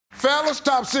Fellas,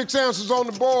 top 6 answers on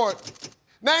the board.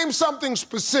 Name something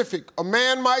specific a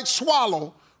man might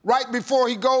swallow right before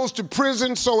he goes to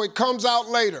prison so it comes out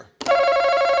later.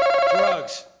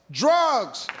 Drugs.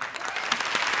 Drugs.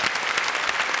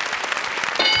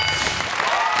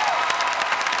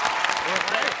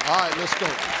 All right, let's go.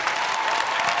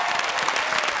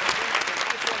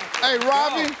 Hey,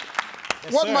 Robbie,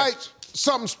 Yes, what sir. might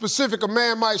something specific a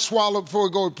man might swallow before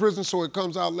he goes to prison so it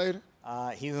comes out later?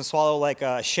 He's gonna swallow like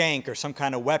a shank or some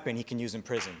kind of weapon he can use in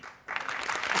prison.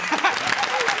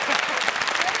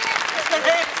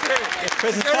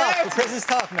 Prison's tough. Prison's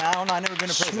tough, man. I don't know. I've never been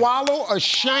to prison. Swallow a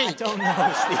shank. I don't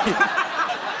know,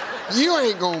 Steve. You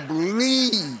ain't gonna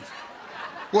believe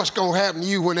what's gonna happen to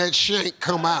you when that shank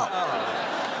come out.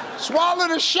 Swallow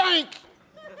the shank.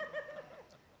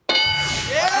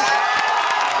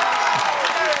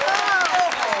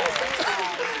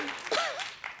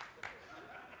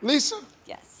 Lisa?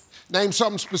 Yes. Name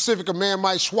something specific a man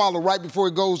might swallow right before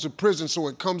he goes to prison so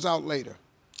it comes out later.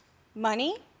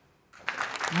 Money.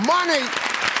 Money.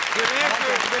 Good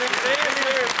answer. Good answer.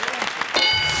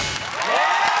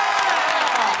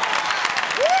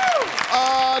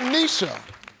 Nisha.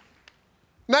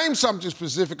 Name something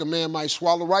specific a man might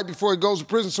swallow right before he goes to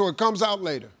prison so it comes out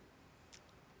later.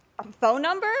 A phone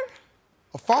number?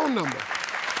 A phone number.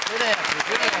 Good answer.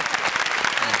 Good answer.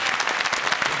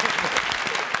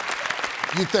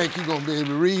 You think you're gonna be able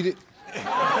to read it?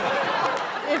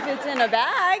 If it's in a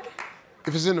bag.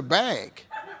 If it's in a bag.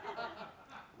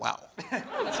 Wow.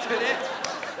 That's good answer.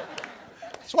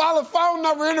 Swallow a phone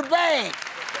number in a bag.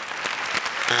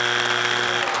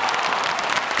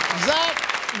 Zach,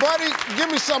 buddy, give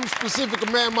me something specific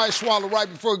a man might swallow right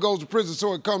before he goes to prison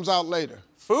so it comes out later.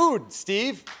 Food,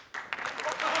 Steve.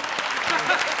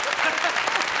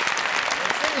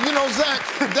 You know, Zach,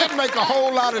 that make a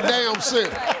whole lot of damn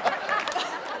sense.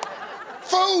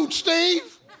 Food,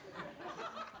 Steve.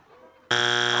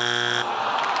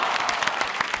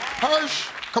 Hirsch,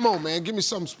 come on, man. Give me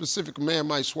something specific a man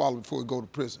might swallow before he go to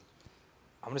prison.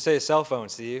 I'm gonna say a cell phone,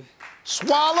 Steve.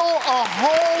 Swallow a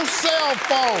whole cell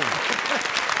phone.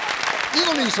 You're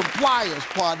gonna need some pliers,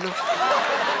 partner.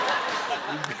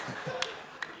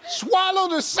 Swallow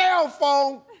the cell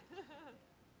phone.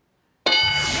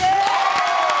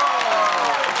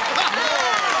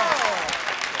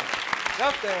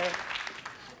 Up there.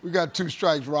 We got 2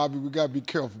 strikes, Robbie. We gotta be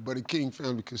careful, but the King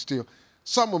family can steal.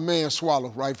 Something a man swallow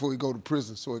right before he go to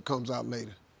prison so it comes out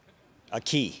later. A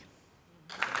key.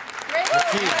 A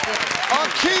key. A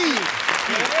key.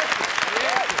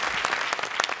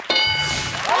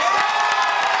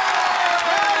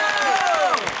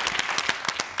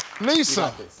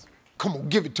 Lisa, come on,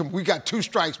 give it to me. We got 2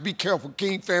 strikes. Be careful.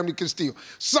 King family can steal.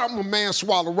 Something a man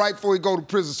swallow right before he go to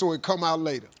prison so it come out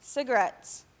later.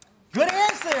 Cigarettes. Good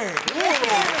answer.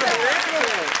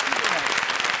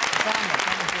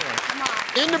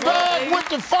 In the bag with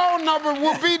the phone number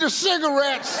will be the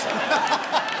cigarettes. All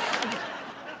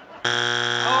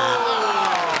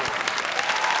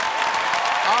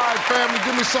right, family,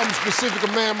 give me something specific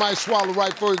a man might swallow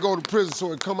right before he go to prison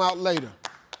so it come out later.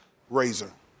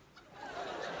 Razor.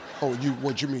 Oh,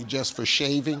 what you mean, just for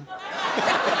shaving?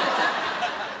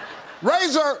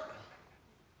 Razor.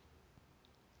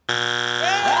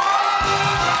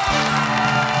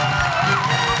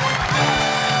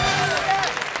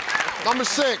 Number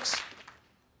 6.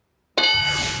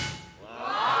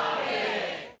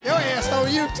 Your ass on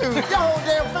YouTube. Your whole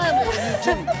damn family on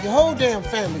YouTube. Your whole damn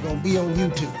family gonna be on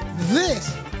YouTube.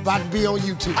 This about to be on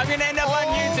YouTube. I'm gonna end up on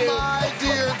YouTube. Oh, my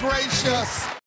dear gracious.